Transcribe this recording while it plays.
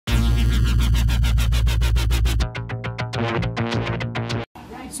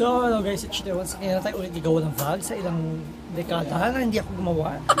So hello guys, it's Chite. Once again na tayo ulit gigawa ng vlog sa ilang dekada na hindi ako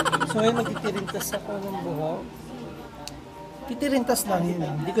gumawa. So ngayon magtitirintas ako ng buhok. Titirintas lang yun.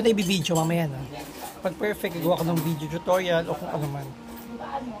 Hindi ko na i-video mamaya na. Pag perfect, gagawa ko ng video tutorial o kung ano man.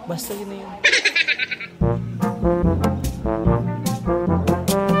 Basta yun na yun.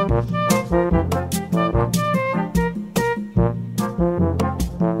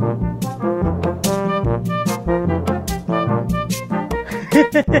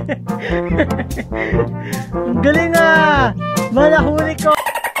 Ang galing ah! Ma, nahuli ko!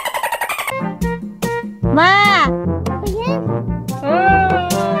 Ma! Ayan!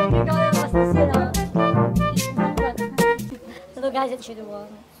 Oh! Ikaw yung basta sila. Hello guys, it's Chite.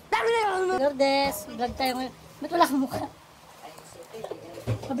 Lourdes, vlog tayo ngayon. Ba't wala kang mukha?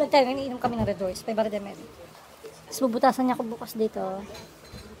 Vlog tayo ngayon, iinom kami ng Red Doors, by Bardemel. Tapos bubutasan niya ako bukas dito.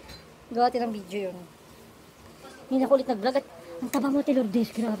 Gawa tayo ng video yun. Hindi na ako ulit nag-vlog at ang taba mo, Lourdes,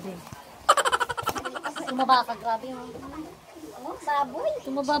 grabe. Tumaba ka, grabe yung... Ano? Baboy?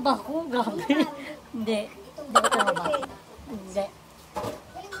 Tumaba ba ako? Grabe. Hindi. Hindi ko tumaba. Hindi.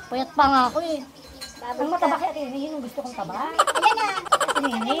 Payat pa nga ako eh. Ang mataba kaya tinihin yung gusto kong taba. Ayan na!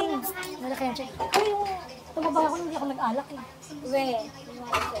 Tinihin. Malaki yan siya. Ay, tumaba ako, hindi ako nag-alak eh. Uwe.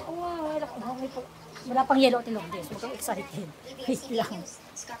 Oo nga, wala pang yellow at Lourdes. Huwag kang excited. Wait lang.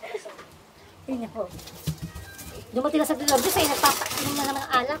 Ayun ako. Dumating na sa Lourdes ay nagpapainom na naman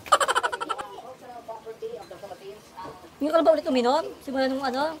ang alak. Hindi ka na ba ulit uminom? Simula nung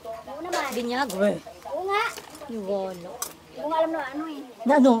ano? Oo naman. Binyag? Oo nga. Iwala. Hindi ko nga alam na ano eh.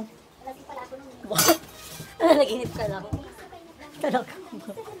 Na ano? Nalagin pala ako nung... Nalaginip ka lang. Talaga.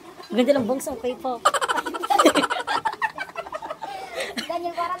 Ang ganda lang bangs ang K-pop.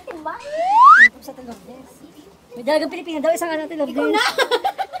 Daniel Quarantin ba? K-pop sa Lourdes. May dalagang Pilipina daw, isang ano Lourdes. Ikaw na!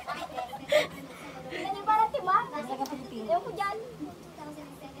 Daniel Quarantin ba? Dalagang Pilipina. Ewan ko dyan.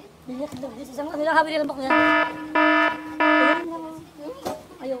 Daniel Lourdes, isang ano lang, habi nilang bako yan.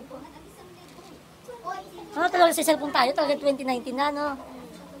 Ayaw po. Ah, talaga sa cellphone tayo, talaga 2019 na, no?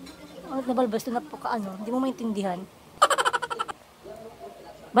 Ang nabalbas doon na po ka, ano, hindi mo maintindihan.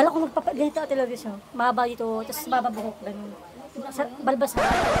 Bala ko magpapaganito at television, mahaba dito, tapos mababuhok, ganun. Balbas na.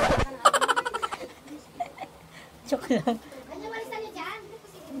 Joke lang.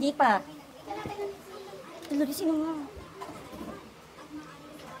 Hindi pa. Television mo.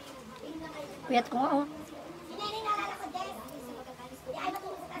 Puyat ko nga, oh.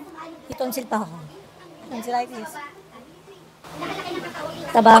 Tonsil pa ako. Tonsillitis.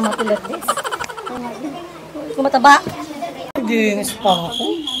 Taba mo, Lourdes. Kung mataba. Ginis pa ako.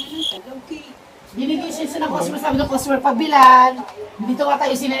 Binigay siya ng customer, sabi ng customer, pabilan. Dito nga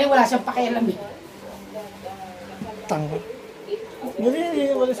tayo sinanay, wala siyang pakialam eh. Tanga.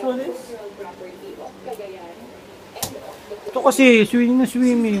 Galing, walis-walis. Ito kasi, swimming na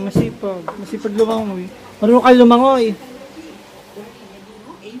swimming. Masipag. Masipag lumangoy. Marunong kayo lumangoy.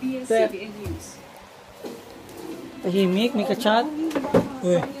 Tahimik, may kachat.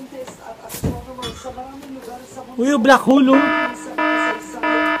 Uy. Uy, black hole oh.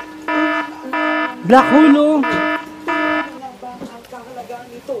 Black hole oh.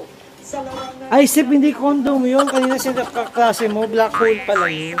 Ay, Sip, hindi condom yun. Kanina siya kaklase mo, black hole pala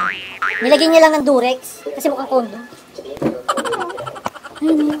yun. Nilagyan niya lang ng Durex kasi mukhang condom.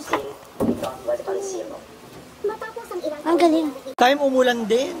 Ayun. Ang galing. Time umulan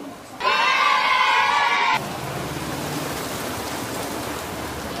din.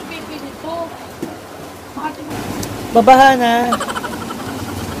 Babaha na.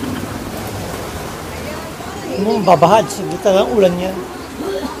 Babahad. Sige talagang ulan yan.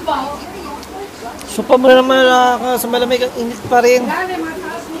 So pa mo naman sa malamig ang init pa rin.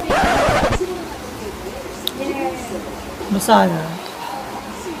 Masana.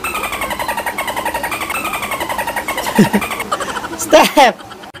 Step!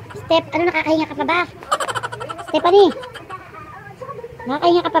 Step, ano nakakahinga ka pa ba? Stephanie!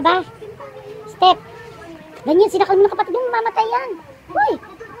 Nakakahinga ka pa ba? Step! Ganyan, sinakal mo ng kapatid mo, mamatay yan. Uy!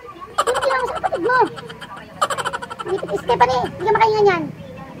 Hindi mo kailangan sa kapatid mo. Stephanie, hindi ka makahinga niyan.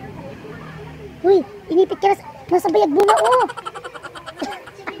 Uy, inipit ka na, nasa bayag mo na, oh.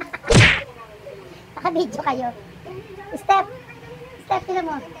 Naka-video kayo. Step! Step, tila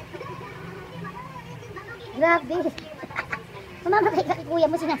mo. Grabe. Mamamatay ka kay kuya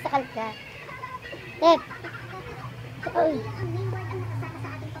mo, sinasakal ka. Step! Uy.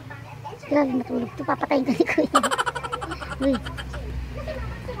 Grabe matulog ito. Papatayin ka ni kuya. Uy.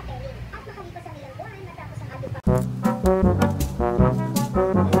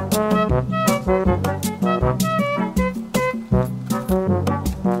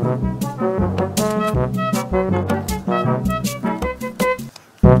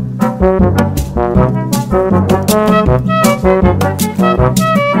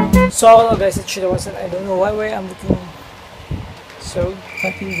 So hello guys, it's Shida Watson. I don't know why I'm looking so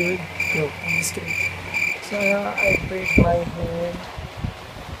fucking good. No, I'm just kidding. So I braid my hair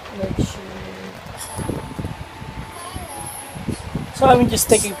like shit. So I'm just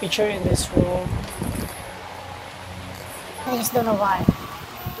taking a picture in this room. I just don't know why.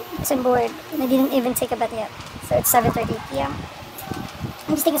 Because I'm bored and I didn't even take a bath yet. So it's 7:30 p.m.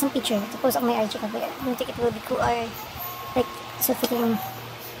 I'm just taking some picture to post on my IG. I don't think it will be cool or like so freaking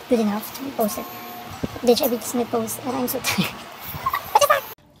good enough to be posted. Bitch, every just may post and I'm so tired.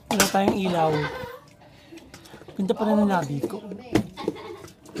 Wala tayong ilaw. Ganda pa rin ng labi ko. Ganda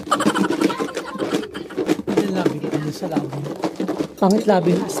ng labi ko. Ganda sa labi. Pangit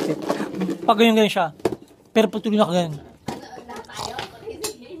labi ng step. Pag ganyan siya. Pero patuloy na ka ganyan.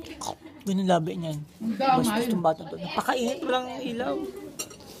 Ganyan labi niyan. Bastos itong bata to. Napakainit. Walang ilaw.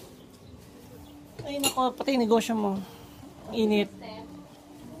 Ay nako, pati yung negosyo mo. Ang init.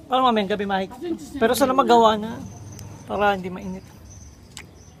 Parang mamayang gabi mahig. Pero sana magawa na. Para hindi mainit.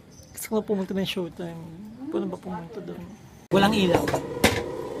 Gusto ko pumunta ng showtime. Paano ba pumunta doon? Walang ilaw.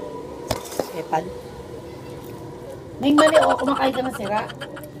 Epal. May mali o, kumakain ka ng sira.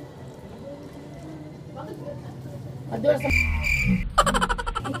 Madura sa...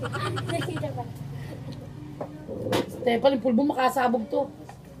 Stefan, yung pulbo makasabog to.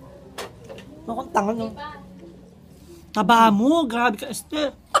 Ako, tanga no. Taba mo, grabe ka,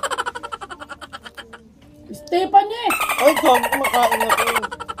 Esther. Stefan niya eh! Ay, Tom, kumakain na ko.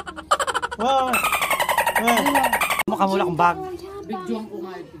 Wow. Mukha mo lang akong bag. Bigjuan ko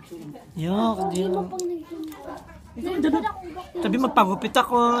nga eh, picture. Yok, hindi mo. Sabi magpagupit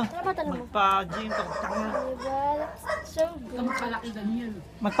ako. Magpa-gym, pagtanga. Kamagpalaki ganyan.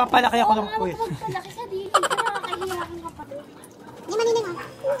 Magpapalaki ako ng puwit. Malaki sa dili, nakakahirap ng kapatid. Di maninin mo.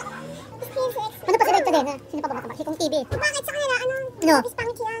 Ano pa sa dito din ha? Sino pa ba mataba? Si Kong TV. Bakit sa kanila, ano? Ano? Bis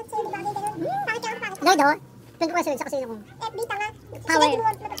pangit sila, so di ba? Bakit ako pangit? Lloyd oh. Lloyd ko kasi sa kasi ako. FB tanga. Power. Sila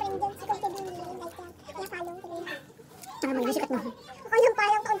ginuwag na pa-friend dyan. Si Kong TV, like yan. Kaya follow, tuloy. Ano man, sikat mo. Ako yung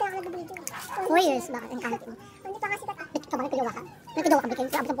parang kaunti ako nag-video. 4 years, bakit? Ang kalat mo. Hindi pa kasi tata. Ba't ka ba nagpigawa ka? Nagpigawa ka, Bikin?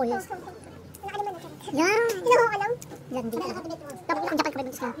 Sa abot ng 4 years. Wala ka naman na. Yan. Inaho ka lang? Yan, di ka. Dapat nakakajak ka pa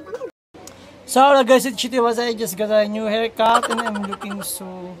dun sa... So guys, it's Chitty was I just got a new haircut and I'm looking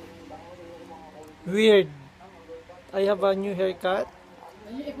so weird. I have a new haircut.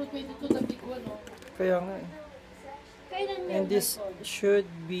 Kaya nga eh. And this should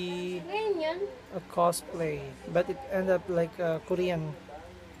be a cosplay, but it ended up like a Korean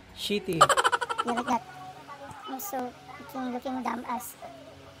shitty. Yeah, like that. I'm so looking dumb as...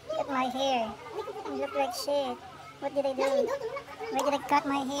 Look at my hair. I look like shit. What did I do? Why did I cut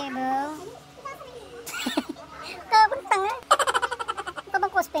my hair, bro? Kakong tanga. Ano pa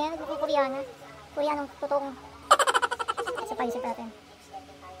bang cosplay yan? Nagmukong Koreana. Koreanong totoong... Isa pa isip natin.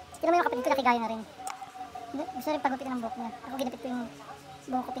 Hindi naman yung kapatid ko nakigaya na rin. Gusto rin pagupitin ng buhok niya. Ako ginapit ko yung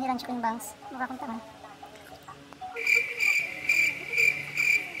buhok ko, piniransya ko yung bangs. Mukha kong tanga.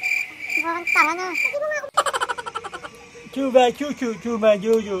 Mukha kang tanga na. Chuba, chuchu, chuba,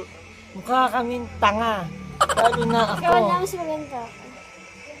 juju. Mukha kaming tanga. Lalo na ako. mas maganda.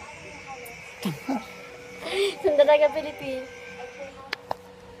 Sunda taga Pilipin.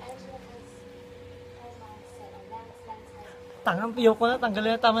 Tangang piyo ko na.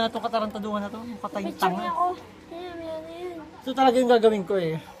 Tanggalin na tama na itong katarantaduhan na ito. Mukha tayong tanga. Ako. Yan. Ito talaga yung gagawin ko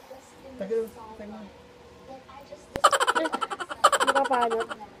eh. Di ba paano?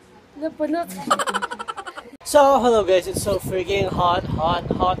 Napulot. So, hello guys, it's so freaking hot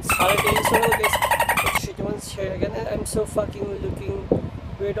Saturday. So, hello guys, it's Shitty Ones here again, and I'm so fucking looking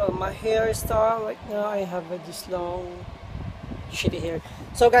weird on my hairstyle. Right now, I have this long, shitty hair.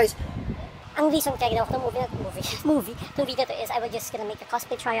 So, guys, Ang reason kaya ginawa ko ng movie, itong video to is I was just gonna make a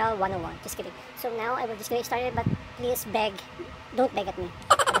cosplay trial 101. Just kidding. So now I will just get started, but please don't beg at me.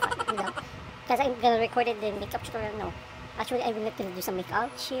 Because I'm gonna record it the makeup tutorial. No, actually I will like to do some makeup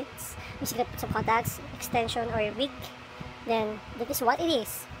sheets. I'm just gonna put some contacts, extension or a wig. Then that is what it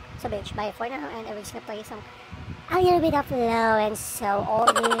is. So bitch, bye for now, and I will just gonna play some a little bit of low and so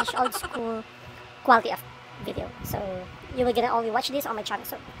oldish, old school quality of video. So you will gonna only watch this on my channel.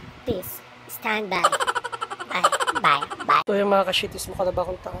 So please. Stand by. Bye. ito yung mga kashitis mo ka na ba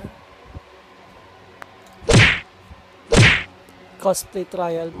kung tanga? Cosplay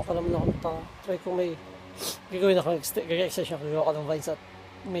trial, mukha naman akong tanga. Try ko may gagawin ako, gagawin ako ng Vines at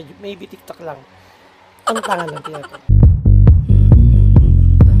maybe TikTok lang. Ang tanga lang, tingnan ko.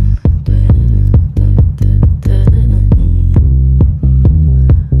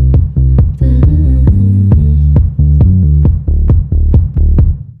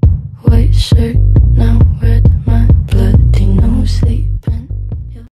 White shirt,